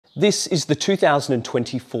This is the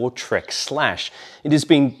 2024 Trek Slash. It has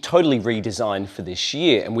been totally redesigned for this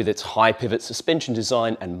year, and with its high pivot suspension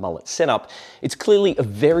design and mullet setup, it's clearly a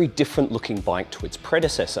very different looking bike to its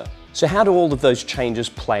predecessor. So how do all of those changes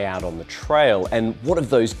play out on the trail, and what of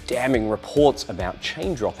those damning reports about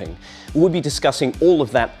chain dropping? We'll be discussing all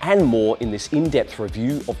of that and more in this in-depth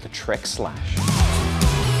review of the Trek Slash.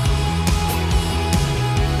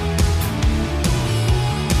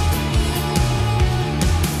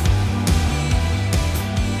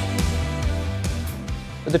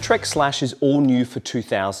 The Trek Slash is all new for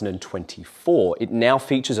 2024. It now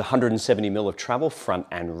features 170mm of travel front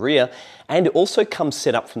and rear, and it also comes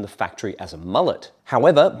set up from the factory as a mullet.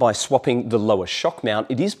 However, by swapping the lower shock mount,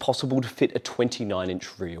 it is possible to fit a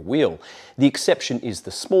 29-inch rear wheel. The exception is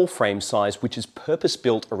the small frame size, which is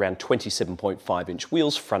purpose-built around 27.5-inch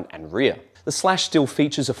wheels front and rear. The Slash still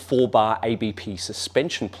features a 4-bar ABP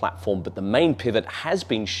suspension platform, but the main pivot has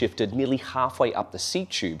been shifted nearly halfway up the seat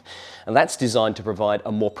tube, and that's designed to provide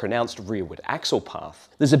a more pronounced rearward axle path.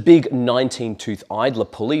 There's a big 19-tooth idler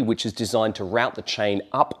pulley, which is designed to route the chain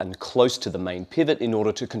up and close to the main pivot in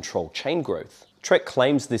order to control chain growth. Trek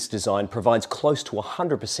claims this design provides close to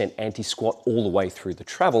 100% anti-squat all the way through the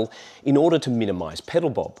travel in order to minimise pedal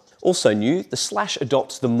bob. Also new, the Slash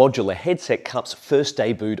adopts the modular headset cups first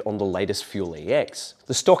debuted on the latest Fuel EX.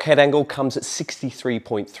 The stock head angle comes at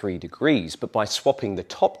 63.3 degrees, but by swapping the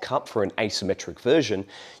top cup for an asymmetric version,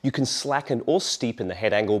 you can slacken or steepen the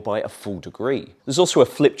head angle by a full degree. There's also a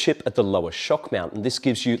flip chip at the lower shock mount, and this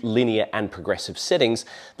gives you linear and progressive settings,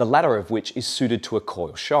 the latter of which is suited to a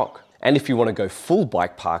coil shock. And if you want to go full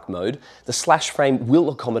bike park mode, the Slash frame will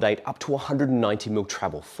accommodate up to 190mm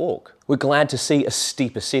travel fork. We're glad to see a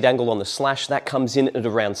steeper seat angle on the Slash that comes in at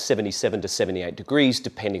around 77 to 78 degrees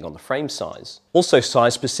depending on the frame size. Also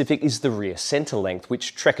size specific is the rear center length,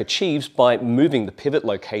 which Trek achieves by moving the pivot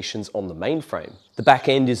locations on the main frame. The back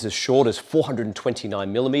end is as short as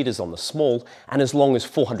 429mm on the small and as long as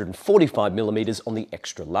 445mm on the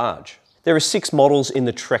extra large. There are 6 models in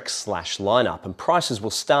the Trek Slash lineup, and prices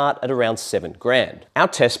will start at around $7,000. Our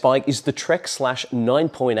test bike is the Trek Slash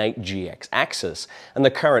 9.8 GX Axis, and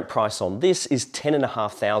the current price on this is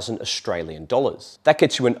 $10,500 Australian dollars. That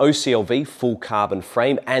gets you an OCLV full carbon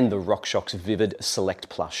frame and the RockShox Vivid Select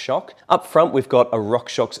Plus shock. Up front, we've got a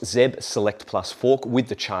RockShox Zeb Select Plus fork with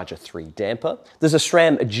the Charger 3 damper. There's a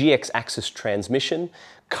SRAM GX Axis transmission,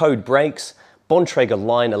 Code brakes, Bontrager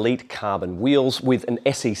Line Elite carbon wheels with an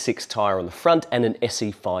SE6 tyre on the front and an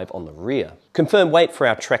SE5 on the rear. Confirmed weight for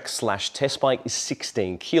our Trek Slash test bike is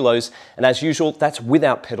 16 kilos, and as usual, that's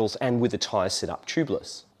without pedals and with the tyres set up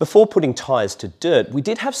tubeless. Before putting tyres to dirt, we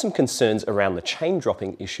did have some concerns around the chain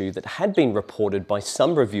dropping issue that had been reported by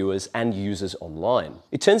some reviewers and users online.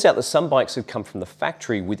 It turns out that some bikes had come from the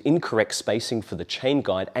factory with incorrect spacing for the chain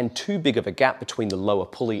guide and too big of a gap between the lower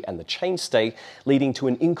pulley and the chainstay, leading to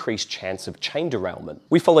an increased chance of chain derailment.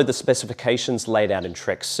 We followed the specifications laid out in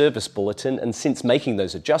Trek's service bulletin, and since making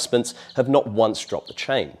those adjustments, have not once dropped the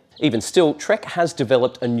chain. Even still, Trek has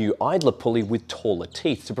developed a new idler pulley with taller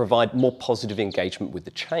teeth to provide more positive engagement with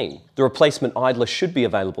the chain. The replacement idler should be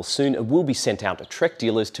available soon and will be sent out to Trek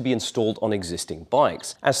dealers to be installed on existing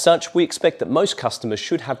bikes. As such, we expect that most customers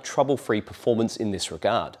should have trouble-free performance in this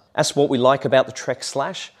regard. As for what we like about the Trek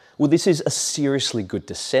Slash, well, this is a seriously good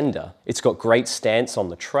descender. It's got great stance on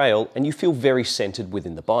the trail, and you feel very centered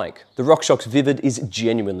within the bike. The RockShox Vivid is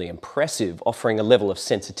genuinely impressive, offering a level of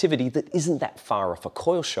sensitivity that isn't that far off a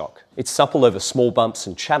coil shock. It's supple over small bumps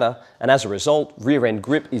and chatter, and as a result, rear end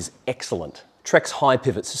grip is excellent. Trek's high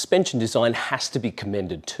pivot suspension design has to be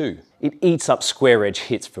commended too. It eats up square edge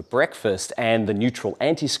hits for breakfast, and the neutral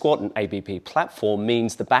anti-squat and ABP platform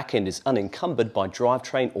means the back end is unencumbered by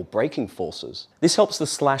drivetrain or braking forces. This helps the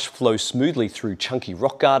Slash flow smoothly through chunky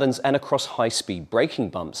rock gardens and across high-speed braking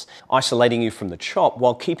bumps, isolating you from the chop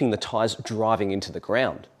while keeping the tyres driving into the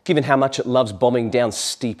ground. Given how much it loves bombing down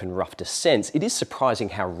steep and rough descents, it is surprising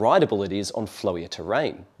how rideable it is on flowier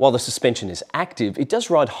terrain. While the suspension is active, it does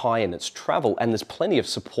ride high in its travel, and there's plenty of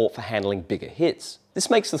support for handling bigger hits. This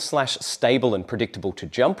makes the Slash stable and predictable to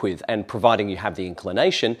jump with, and providing you have the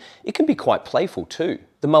inclination, it can be quite playful too.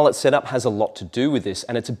 The mullet setup has a lot to do with this,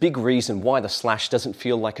 and it's a big reason why the Slash doesn't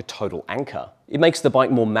feel like a total anchor. It makes the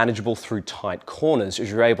bike more manageable through tight corners,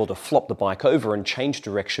 as you're able to flop the bike over and change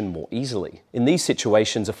direction more easily. In these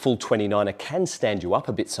situations, a full 29er can stand you up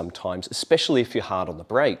a bit sometimes, especially if you're hard on the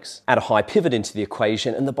brakes. Add a high pivot into the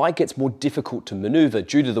equation and the bike gets more difficult to maneuver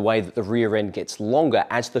due to the way that the rear end gets longer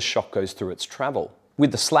as the shock goes through its travel.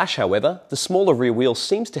 With the Slash, however, the smaller rear wheel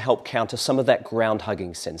seems to help counter some of that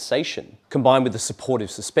ground-hugging sensation. Combined with the supportive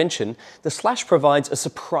suspension, the Slash provides a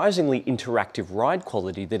surprisingly interactive ride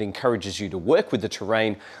quality that encourages you to work with the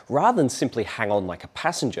terrain rather than simply hang on like a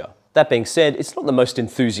passenger. That being said, it's not the most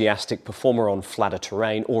enthusiastic performer on flatter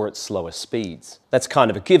terrain or at slower speeds. That's kind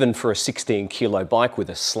of a given for a 16-kilo bike with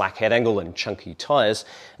a slack head angle and chunky tyres,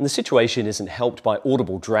 and the situation isn't helped by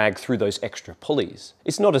audible drag through those extra pulleys.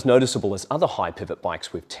 It's not as noticeable as other high-pivot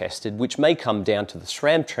bikes we've tested, which may come down to the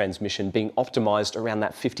SRAM transmission being optimised around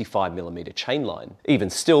that 55mm chain line. Even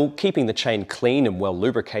still, keeping the chain clean and well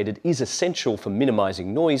lubricated is essential for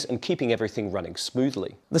minimising noise and keeping everything running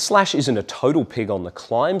smoothly. The Slash isn't a total pig on the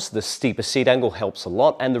climbs. The steeper seat angle helps a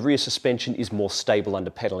lot, and the rear suspension is more stable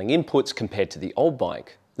under pedalling inputs compared to the old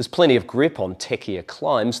bike. There's plenty of grip on techier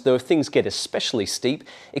climbs, though if things get especially steep,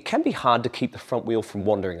 it can be hard to keep the front wheel from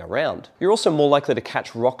wandering around. You're also more likely to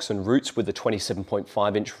catch rocks and roots with the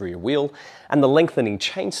 27.5-inch rear wheel, and the lengthening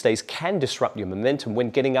chainstays can disrupt your momentum when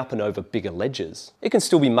getting up and over bigger ledges. It can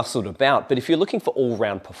still be muscled about, but if you're looking for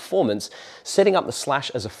all-round performance, setting up the Slash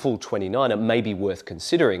as a full 29er may be worth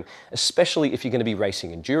considering, especially if you're going to be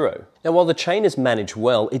racing Enduro. Now, while the chain is managed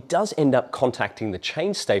well, it does end up contacting the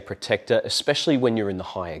chainstay protector, especially when you're in the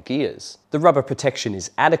higher gears. The rubber protection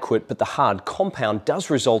is adequate, but the hard compound does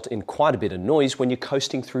result in quite a bit of noise when you're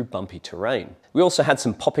coasting through bumpy terrain. We also had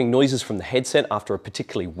some popping noises from the headset after a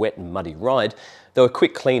particularly wet and muddy ride, though a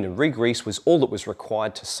quick clean and re-grease was all that was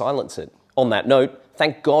required to silence it. On that note,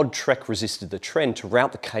 thank God Trek resisted the trend to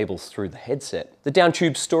route the cables through the headset. The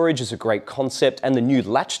downtube storage is a great concept, and the new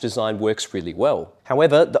latch design works really well.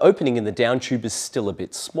 However, the opening in the downtube is still a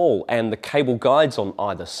bit small, and the cable guides on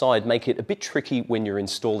either side make it a bit tricky when you're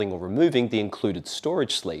installing or removing the included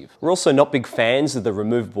storage sleeve. We're also not big fans of the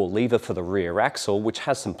removable lever for the rear axle, which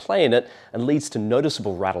has some play in it and leads to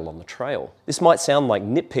noticeable rattle on the trail. This might sound like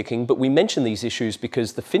nitpicking, but we mention these issues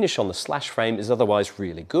because the finish on the Slash frame is otherwise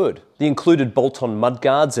really good. The included bolt-on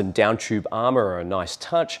mudguards and downtube armour are a nice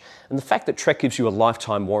touch, and the fact that Trek gives you a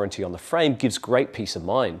lifetime warranty on the frame gives great peace of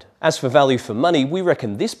mind. As for value for money, we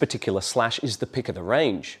reckon this particular Slash is the pick of the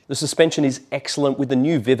range. The suspension is excellent, with the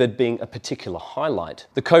new Vivid being a particular highlight.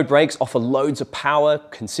 The code brakes offer loads of power,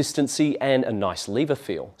 consistency, and a nice lever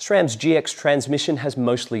feel. SRAM's GX transmission has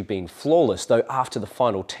mostly been flawless, though after the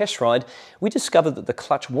final test ride, we discovered that the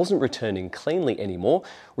clutch wasn't returning cleanly anymore,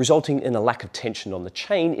 resulting in a lack of tension on the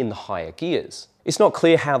chain in the higher gears. It's not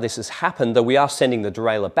clear how this has happened, though we are sending the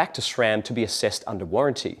derailleur back to SRAM to be assessed under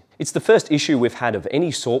warranty. It's the first issue we've had of any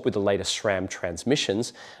sort with the latest SRAM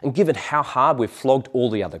transmissions, and given how hard we've flogged all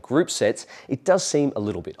the other group sets, it does seem a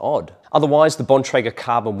little bit odd. Otherwise, the Bontrager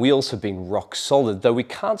carbon wheels have been rock solid, though we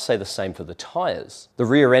can't say the same for the tyres. The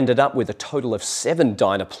rear ended up with a total of 7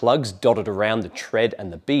 Dyna plugs dotted around the tread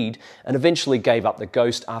and the bead, and eventually gave up the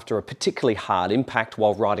ghost after a particularly hard impact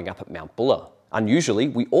while riding up at Mount Buller. Unusually,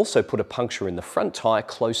 we also put a puncture in the front tyre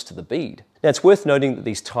close to the bead. Now, it's worth noting that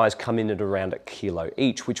these tyres come in at around 1 kilo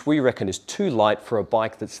each, which we reckon is too light for a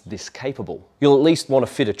bike that's this capable. You'll at least want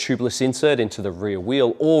to fit a tubeless insert into the rear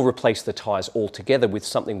wheel or replace the tyres altogether with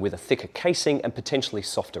something with a thicker casing and potentially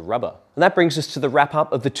softer rubber. And that brings us to the wrap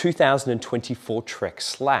up of the 2024 Trek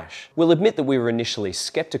Slash. We'll admit that we were initially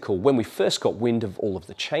skeptical when we first got wind of all of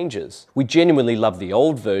the changes. We genuinely loved the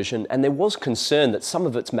old version, and there was concern that some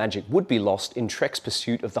of its magic would be lost in Trek's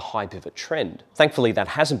pursuit of the high pivot trend. Thankfully, that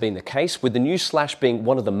hasn't been the case, with the new Slash being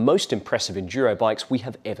one of the most impressive enduro bikes we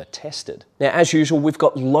have ever tested. Now, as usual, we've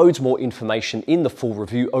got loads more information in the full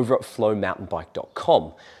review over at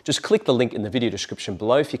flowmountainbike.com. Just click the link in the video description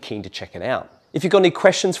below if you're keen to check it out. If you've got any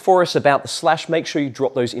questions for us about the Slash, make sure you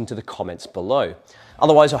drop those into the comments below.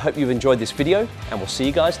 Otherwise, I hope you've enjoyed this video, and we'll see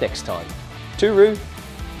you guys next time. Tooroo!